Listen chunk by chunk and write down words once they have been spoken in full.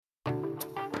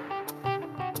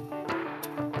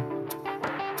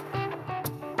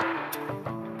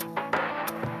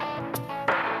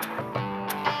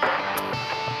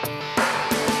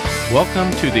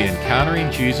Welcome to the Encountering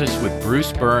Jesus with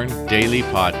Bruce Byrne Daily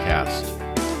Podcast.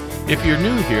 If you're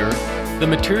new here, the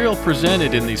material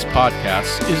presented in these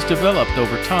podcasts is developed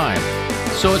over time,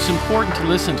 so it's important to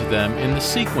listen to them in the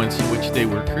sequence in which they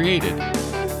were created.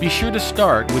 Be sure to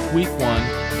start with Week 1,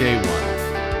 Day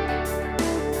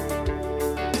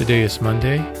 1. Today is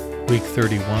Monday, Week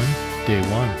 31, Day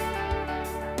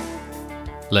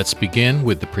 1. Let's begin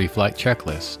with the pre-flight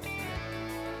checklist.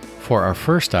 For our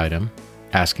first item,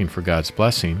 asking for God's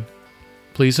blessing,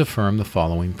 please affirm the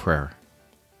following prayer.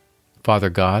 Father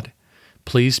God,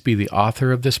 please be the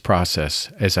author of this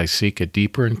process as I seek a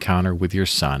deeper encounter with your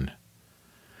Son.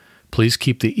 Please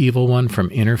keep the evil one from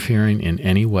interfering in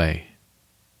any way.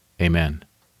 Amen.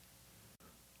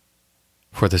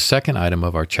 For the second item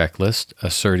of our checklist,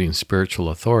 asserting spiritual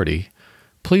authority,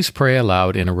 please pray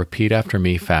aloud in a repeat after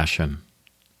me fashion.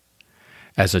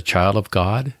 As a child of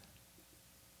God,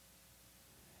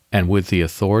 and with the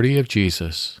authority of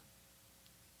Jesus,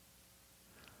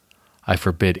 I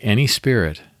forbid any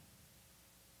spirit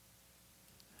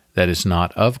that is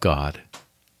not of God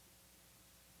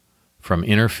from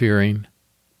interfering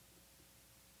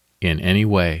in any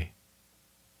way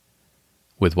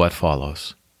with what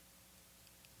follows.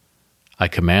 I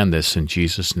command this in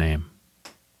Jesus' name.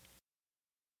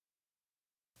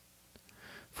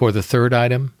 For the third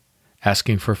item,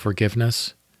 asking for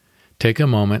forgiveness, take a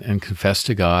moment and confess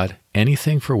to God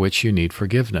anything for which you need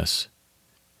forgiveness.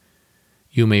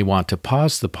 You may want to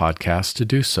pause the podcast to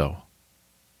do so,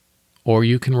 or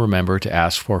you can remember to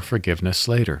ask for forgiveness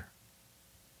later.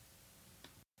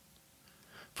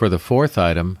 For the fourth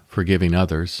item, forgiving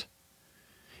others,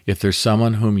 if there's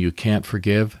someone whom you can't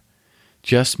forgive,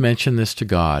 just mention this to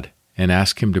God and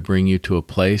ask Him to bring you to a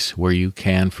place where you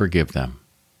can forgive them.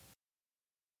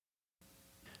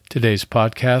 Today's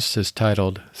podcast is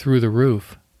titled Through the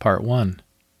Roof, Part 1.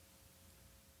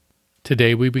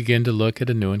 Today we begin to look at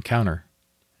a new encounter.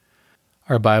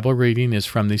 Our Bible reading is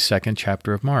from the second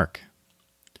chapter of Mark.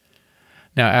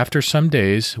 Now after some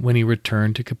days, when he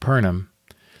returned to Capernaum,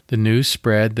 the news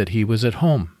spread that he was at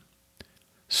home.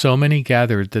 So many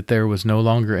gathered that there was no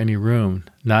longer any room,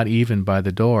 not even by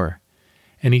the door,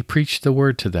 and he preached the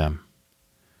word to them.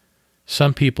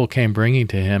 Some people came bringing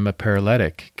to him a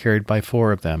paralytic, carried by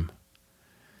 4 of them.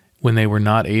 When they were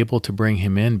not able to bring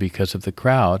him in because of the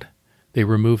crowd, they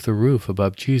removed the roof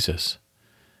above Jesus.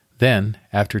 Then,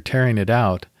 after tearing it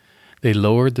out, they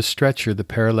lowered the stretcher the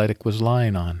paralytic was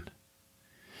lying on.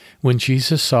 When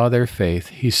Jesus saw their faith,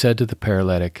 he said to the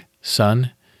paralytic,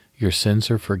 "Son, your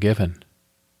sins are forgiven."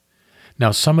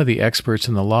 Now some of the experts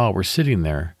in the law were sitting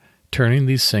there, turning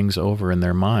these things over in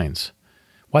their minds.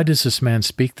 Why does this man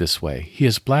speak this way? He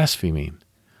is blaspheming.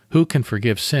 Who can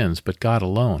forgive sins but God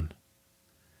alone?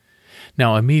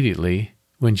 Now immediately,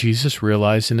 when Jesus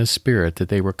realized in his spirit that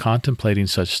they were contemplating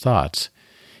such thoughts,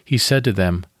 he said to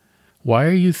them, "Why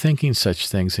are you thinking such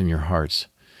things in your hearts?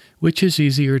 Which is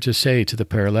easier to say to the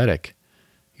paralytic,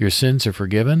 'Your sins are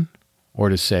forgiven,' or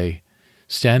to say,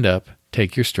 'Stand up,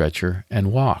 take your stretcher,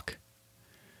 and walk'?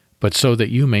 But so that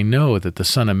you may know that the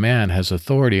Son of Man has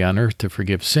authority on earth to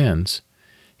forgive sins,"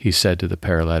 he said to the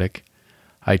paralytic,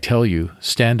 "I tell you,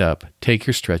 stand up, take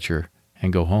your stretcher,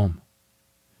 and go home."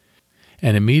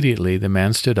 And immediately the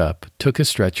man stood up, took his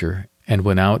stretcher, and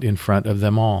went out in front of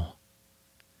them all.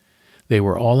 They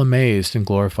were all amazed and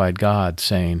glorified God,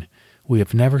 saying, "We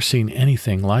have never seen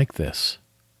anything like this."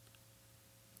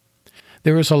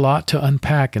 There is a lot to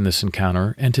unpack in this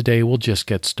encounter, and today we'll just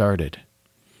get started.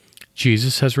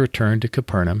 Jesus has returned to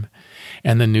Capernaum,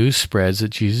 and the news spreads that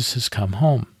Jesus has come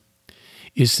home.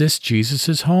 Is this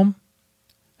Jesus' home?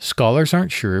 Scholars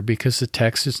aren't sure because the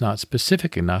text is not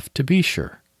specific enough to be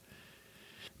sure.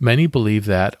 Many believe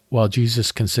that, while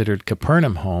Jesus considered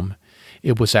Capernaum home,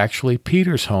 it was actually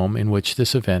Peter's home in which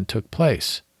this event took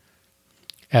place.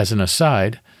 As an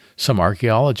aside, some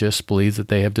archaeologists believe that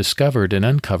they have discovered and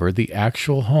uncovered the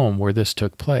actual home where this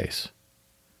took place.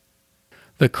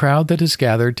 The crowd that is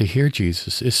gathered to hear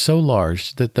Jesus is so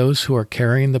large that those who are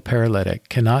carrying the paralytic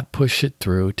cannot push it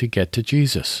through to get to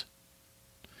Jesus.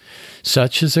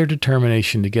 Such is their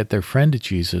determination to get their friend to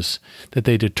Jesus that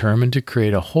they determine to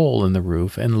create a hole in the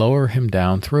roof and lower him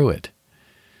down through it.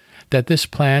 That this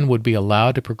plan would be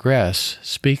allowed to progress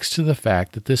speaks to the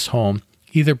fact that this home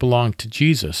either belonged to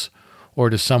Jesus or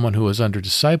to someone who was under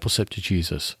discipleship to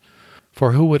Jesus,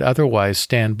 for who would otherwise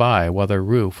stand by while their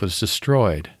roof was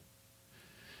destroyed?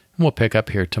 We'll pick up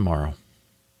here tomorrow.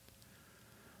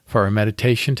 For our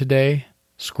meditation today,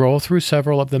 scroll through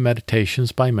several of the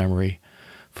meditations by memory,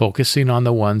 focusing on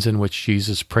the ones in which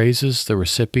Jesus praises the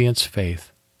recipient's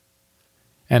faith.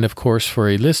 And of course, for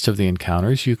a list of the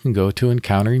encounters, you can go to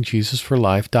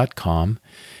encounteringjesusforlife.com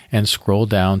and scroll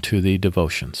down to the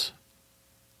devotions.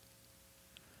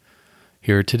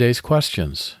 Here are today's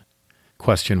questions.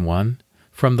 Question 1.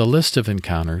 From the list of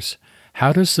encounters,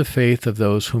 how does the faith of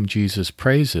those whom Jesus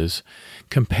praises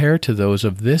compare to those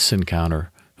of this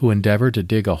encounter who endeavor to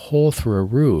dig a hole through a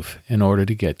roof in order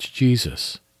to get to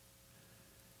Jesus?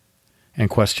 And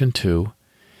question 2.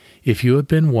 If you had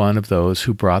been one of those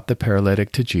who brought the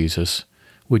paralytic to Jesus,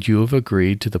 would you have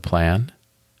agreed to the plan?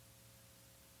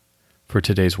 For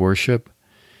today's worship,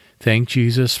 thank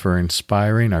Jesus for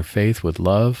inspiring our faith with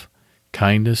love,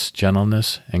 kindness,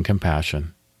 gentleness, and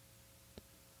compassion.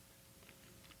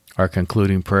 Our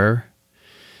concluding prayer: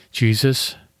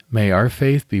 Jesus, may our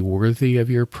faith be worthy of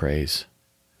your praise.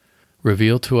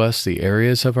 Reveal to us the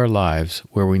areas of our lives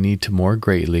where we need to more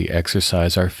greatly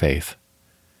exercise our faith.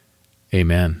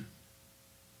 Amen.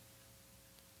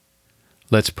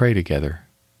 Let's pray together.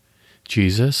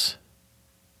 Jesus,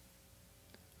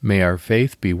 may our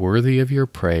faith be worthy of your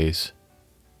praise.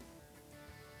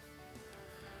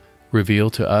 Reveal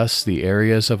to us the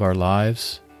areas of our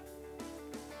lives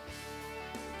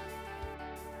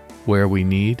where we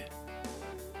need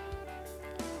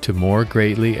to more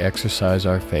greatly exercise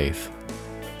our faith.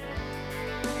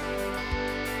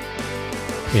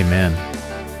 Amen.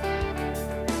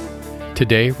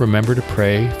 Today, remember to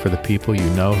pray for the people you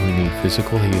know who need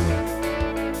physical healing.